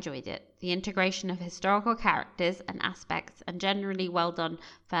quite enjoyed it. The integration of historical characters and aspects and generally well done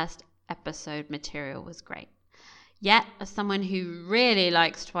first episode material was great. Yet, as someone who really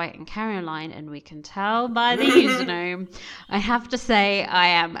likes Dwight and Caroline, and we can tell by the username, I have to say I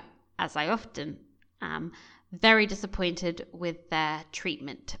am, as I often am, very disappointed with their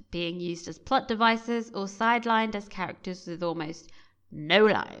treatment, being used as plot devices or sidelined as characters with almost no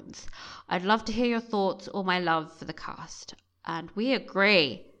lines. I'd love to hear your thoughts or my love for the cast. And we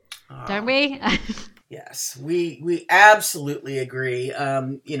agree, don't we? Yes, we absolutely agree.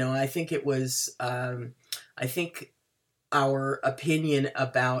 You know, I think it was, I think our opinion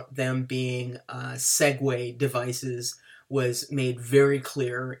about them being segue devices was made very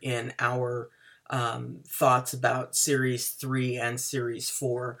clear in our thoughts about Series 3 and Series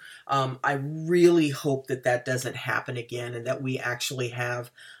 4. I really hope that doesn't happen again and that we actually have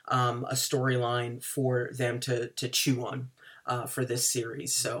a storyline for them to chew on for this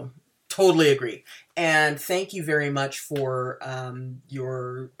series. So totally agree. And thank you very much for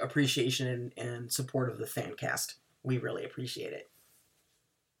your appreciation and support of the fan cast. We really appreciate it.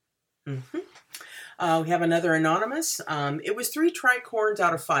 Mm-hmm. We have another anonymous. It was 3 tricorns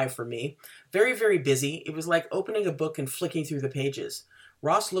out of 5 for me. Very, very busy. It was like opening a book and flicking through the pages.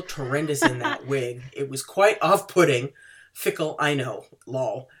 Ross looked horrendous in that wig. It was quite off-putting. Fickle, I know.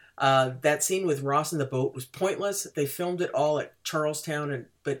 Lol. That scene with Ross in the boat was pointless. They filmed it all at Charlestown,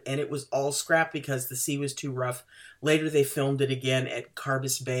 and it was all scrapped because the sea was too rough. Later they filmed it again at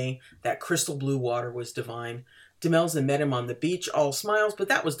Carbis Bay. That crystal blue water was divine. Demelza met him on the beach, all smiles, but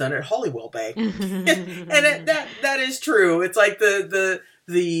that was done at Holywell Bay. And that is true. It's like the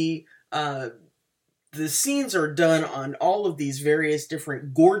scenes are done on all of these various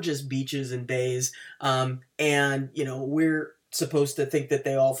different gorgeous beaches and bays. And, you know, we're supposed to think that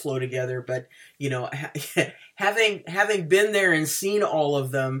they all flow together, but, you know, having been there and seen all of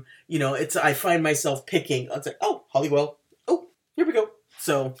them, you know, I find myself picking. It's like, oh, Holywell. Oh, here we go.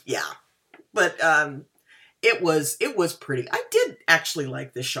 So, yeah. But, It was pretty. I did actually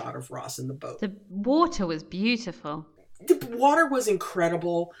like the shot of Ross in the boat. The water was beautiful. The water was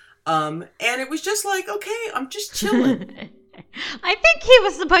incredible. And it was just like, okay, I'm just chilling. I think he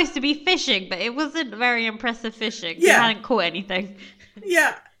was supposed to be fishing, but it wasn't very impressive fishing. Yeah. He hadn't caught anything.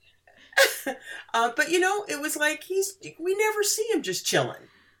 Yeah. But, you know, it was like we never see him just chilling.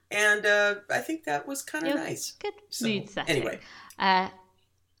 And I think that was kind of nice. Good mood setting. Anyway.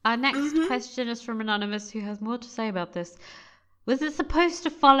 Our next question is from Anonymous, who has more to say about this. Was it supposed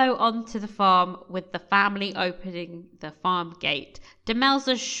to follow on to the farm with the family opening the farm gate?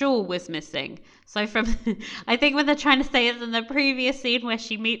 Demelza's shawl was missing. So I think what they're trying to say is in the previous scene where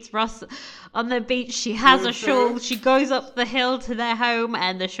she meets Ross on the beach, she has a shawl. She goes up the hill to their home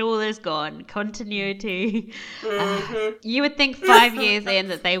and the shawl is gone. Continuity. You would think 5 years in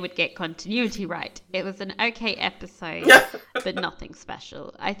that they would get continuity right. It was an okay episode, but nothing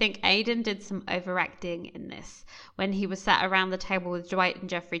special. I think Aidan did some overacting in this. When he was sat around the table with Dwight and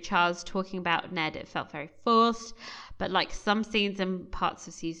Jeffrey Charles talking about Ned, it felt very forced. But like some scenes in parts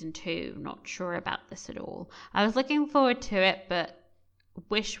of season 2, not sure about this at all. I was looking forward to it, but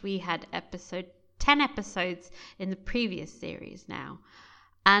wish we had 10 episodes in the previous series now.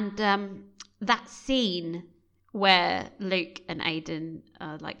 And that scene where Luke and Aiden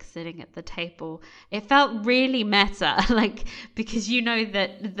are like sitting at the table. It felt really meta, like, because you know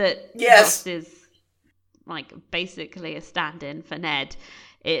that Yes. Ross is like basically a stand-in for Ned.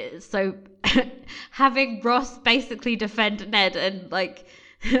 So having Ross basically defend Ned and like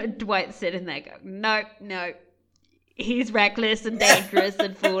Dwight sitting there going, no, he's reckless and dangerous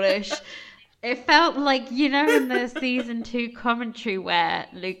and foolish. It felt like, you know, in the season 2 commentary where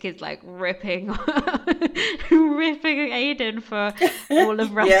Luke is like ripping Aiden for all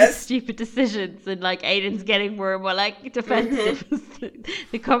of Russ's stupid decisions, and like Aiden's getting more and more like defensive.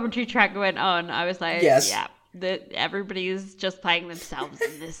 The commentary track went on. I was like, yeah, everybody is just playing themselves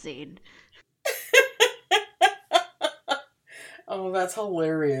in this scene. Oh, that's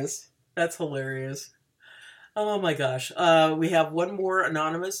hilarious. Oh my gosh. We have one more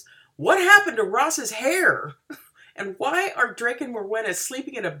anonymous. What happened to Ross's hair? And why are Drake and Morwenna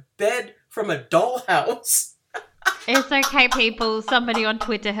sleeping in a bed from a dollhouse? It's okay, people. Somebody on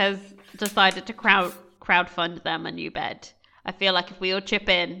Twitter has decided to crowdfund them a new bed. I feel like if we all chip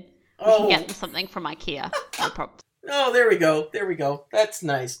in, we can get them something from IKEA. No problem. Oh, there we go. That's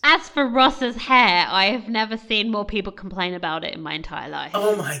nice. As for Ross's hair, I have never seen more people complain about it in my entire life.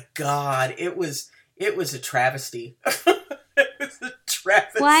 Oh my God. It was a travesty.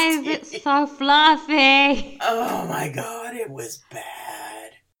 Why is it so fluffy? Oh my God, it was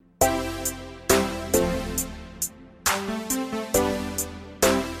bad.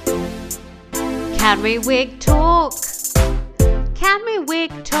 Can we wig talk?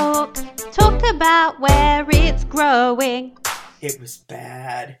 Talk about where it's growing. It was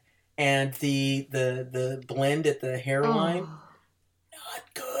bad. And the blend at the hairline,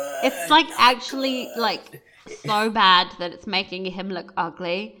 not good. It's like actually like so bad that it's making him look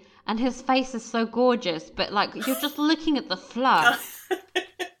ugly, and his face is so gorgeous, but like you're just looking at the fluff.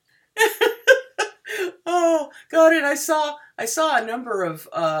 Oh God! And I saw a number of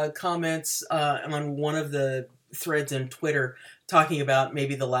comments on one of the threads on Twitter talking about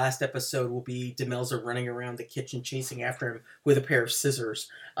maybe the last episode will be Demelza running around the kitchen chasing after him with a pair of scissors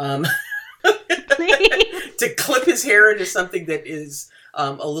to clip his hair into something that is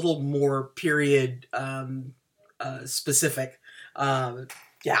a little more period specific.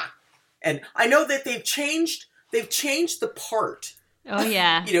 Yeah, and I know that they've changed the part. Oh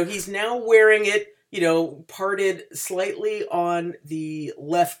yeah. You know, he's now wearing it, you know, parted slightly on the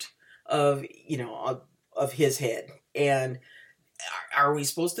left of, you know, of his head. And are we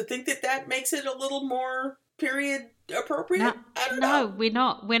supposed to think that makes it a little more period appropriate? I don't know.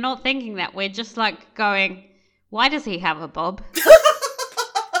 No, we're not thinking that. We're just like going, why does he have a bob?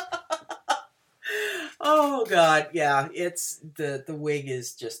 Oh God, yeah. It's the wig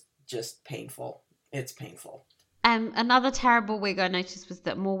is just painful. It's painful. Another terrible wig I noticed was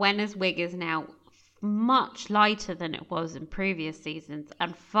that Morwenna's wig is now much lighter than it was in previous seasons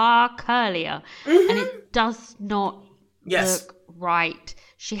and far curlier, and it does not look right.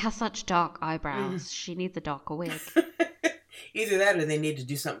 She has such dark eyebrows. She needs a darker wig. Either that or they need to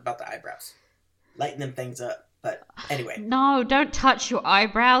do something about the eyebrows. Lighten them things up. But anyway. No, don't touch your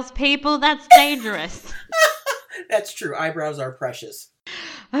eyebrows, people. That's dangerous. That's true. Eyebrows are precious.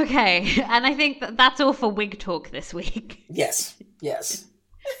 Okay, and I think that's all for Wig Talk this week. Yes.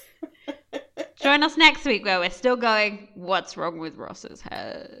 Join us next week where we're still going, what's wrong with Ross's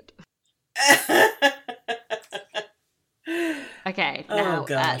head? Okay, now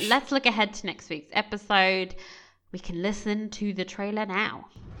let's look ahead to next week's episode. We can listen to the trailer now.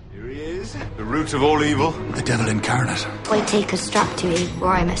 Here he is, the root of all evil. The devil incarnate. I take a strap to ye, were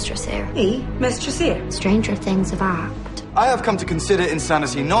I Mistress here. Mistress here? Stranger things have happened. I have come to consider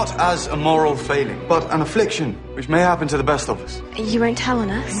insanity not as a moral failing, but an affliction which may happen to the best of us. You won't tell on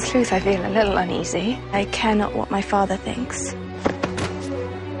us? In truth, I feel a little uneasy. I care not what my father thinks.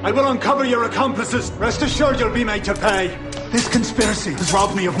 I will uncover your accomplices. Rest assured you'll be made to pay. This conspiracy has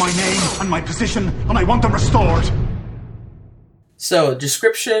robbed me of my name and my position, and I want them restored. So,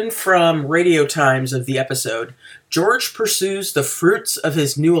 description from Radio Times of the episode. George pursues the fruits of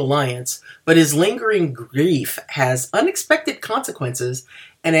his new alliance, but his lingering grief has unexpected consequences,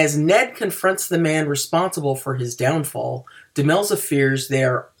 and as Ned confronts the man responsible for his downfall, Demelza fears they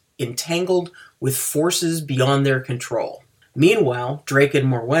are entangled with forces beyond their control. Meanwhile, Drake and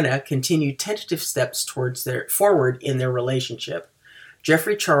Morwenna continue tentative steps forward in their relationship.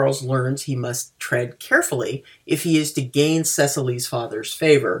 Geoffrey Charles learns he must tread carefully if he is to gain Cecily's father's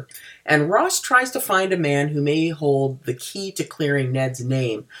favor, and Ross tries to find a man who may hold the key to clearing Ned's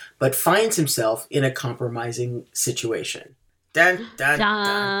name, but finds himself in a compromising situation. Dun, dun,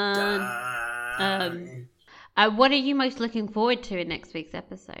 dun, dun. What are you most looking forward to in next week's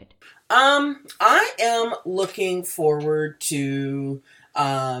episode? I am looking forward to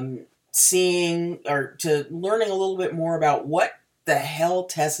seeing or to learning a little bit more about what the hell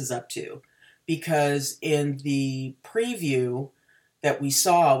Tess is up to. Because in the preview that we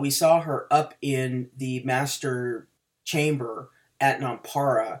saw her up in the master chamber at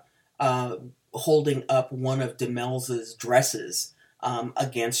Nampara, holding up one of Demels's dresses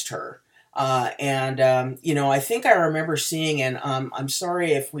against her. I think I remember seeing, and I'm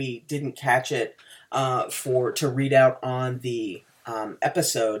sorry if we didn't catch it to read out on the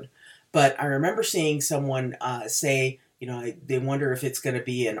episode, but I remember seeing someone say, they wonder if it's going to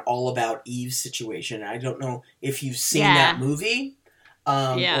be an All About Eve situation. I don't know if you've seen that movie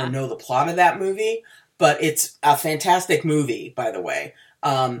or know the plot of that movie, but it's a fantastic movie, by the way.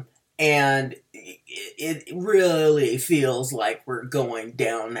 And it really feels like we're going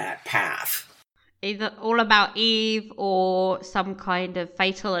down that path. Either All About Eve or some kind of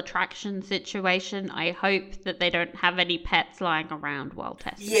Fatal Attraction situation. I hope that they don't have any pets lying around while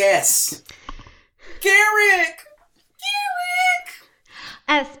testing. Yes! Garrick!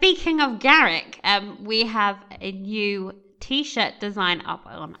 Speaking of Garrick, we have a new t-shirt design up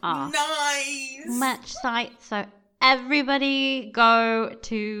on our merch site. So everybody go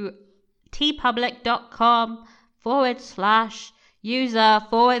to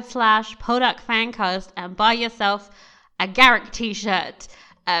tpublic.com/user/Podduck and buy yourself a Garrick t-shirt.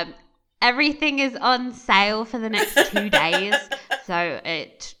 Everything is on sale for the next 2 days. So a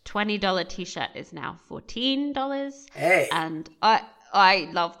 $20 t-shirt is now $14. Hey. And I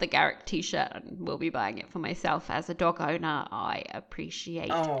love the Garrick t-shirt and will be buying it for myself. As a dog owner, I appreciate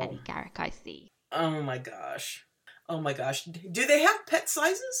any Garrick I see. Oh my gosh. Do they have pet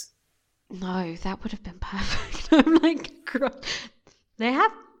sizes? No, that would have been perfect. I'm like, they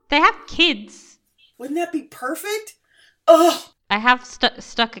have kids. Wouldn't that be perfect? Oh, I have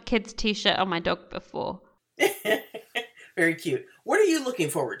stuck a kid's t-shirt on my dog before. Very cute. What are you looking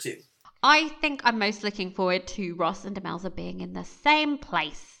forward to? I think I'm most looking forward to Ross and Demelza being in the same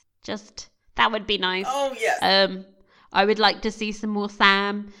place. That would be nice. Oh, yes. I would like to see some more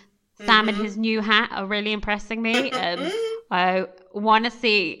Sam. Sam and his new hat are really impressing me. I want to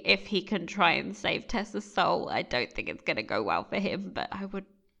see if he can try and save Tessa's soul. I don't think it's going to go well for him, but I would,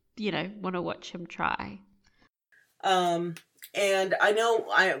 want to watch him try. And I know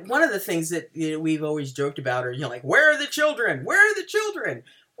one of the things that we've always joked about are, like, where are the children? Where are the children?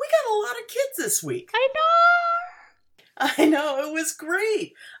 We got a lot of kids this week. I know, it was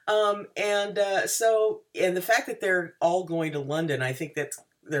great. And the fact that they're all going to London, I think that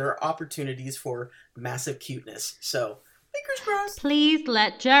there are opportunities for massive cuteness. So, fingers crossed. Please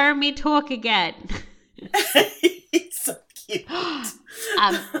let Jeremy talk again. He's so cute.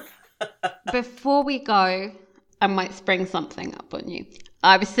 Before we go, I might spring something up on you.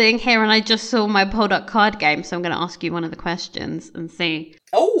 I was sitting here and I just saw my Podduck card game, so I'm going to ask you one of the questions and see.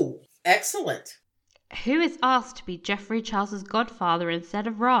 Oh, excellent. Who is asked to be Geoffrey Charles's godfather instead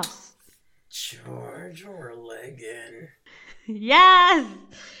of Ross? George O'Legan. Yes!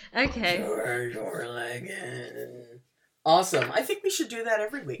 Okay. George O'Legan. Awesome. I think we should do that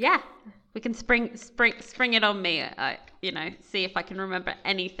every week. Yeah. We can spring it on me. See if I can remember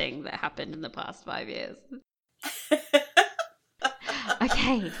anything that happened in the past 5 years.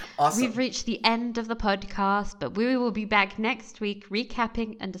 Okay, awesome. We've reached the end of the podcast, but we will be back next week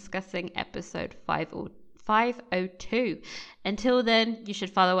recapping and discussing episode 502. Until then, you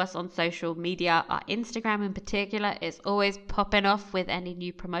should follow us on social media. Our Instagram in particular is always popping off with any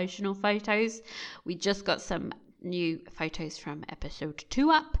new promotional photos. We just got some new photos from episode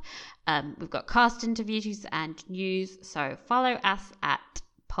 2 up. We've got cast interviews and news, so follow us at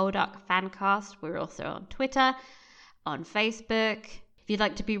Podduck Fancast. We're also on Twitter, on Facebook. If you'd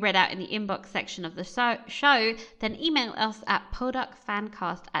like to be read out in the inbox section of the show, then email us at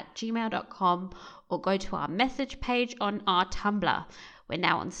podduckfancast@gmail.com or go to our message page on our Tumblr. We're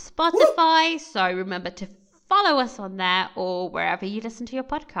now on Spotify, so remember to follow us on there or wherever you listen to your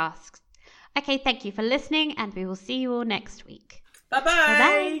podcasts. Okay, thank you for listening, and we will see you all next week. Bye-bye.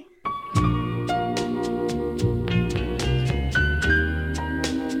 Bye-bye.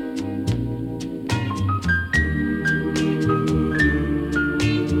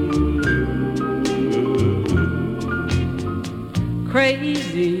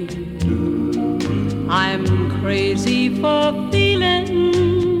 Crazy, I'm crazy for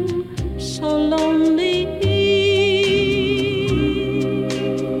feeling so lonely.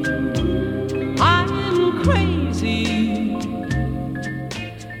 I'm crazy,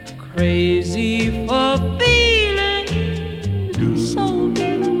 crazy for feeling so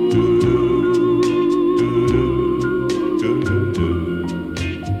blue.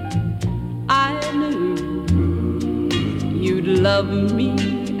 love me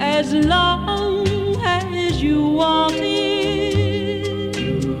as long as you wanted,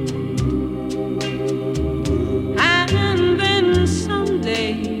 and then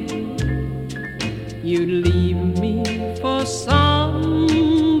someday you'd leave me for somebody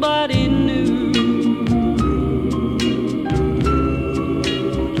new.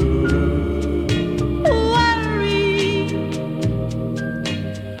 Worry,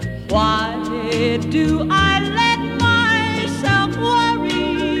 why do I let myself worry?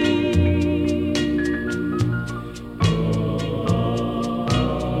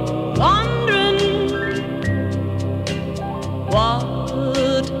 Wondering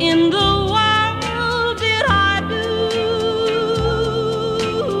what in the world did I do?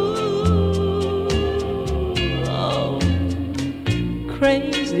 Oh,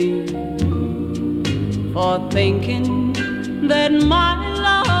 crazy for thinking that my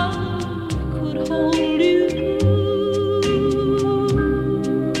love could hold you.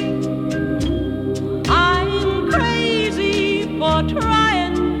 I'm crazy for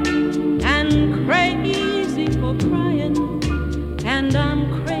trying and crazy for crying, and I'm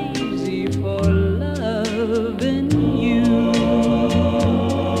crazy for loving you.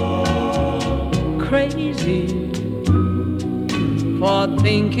 Crazy for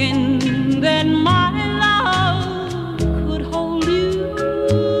thinking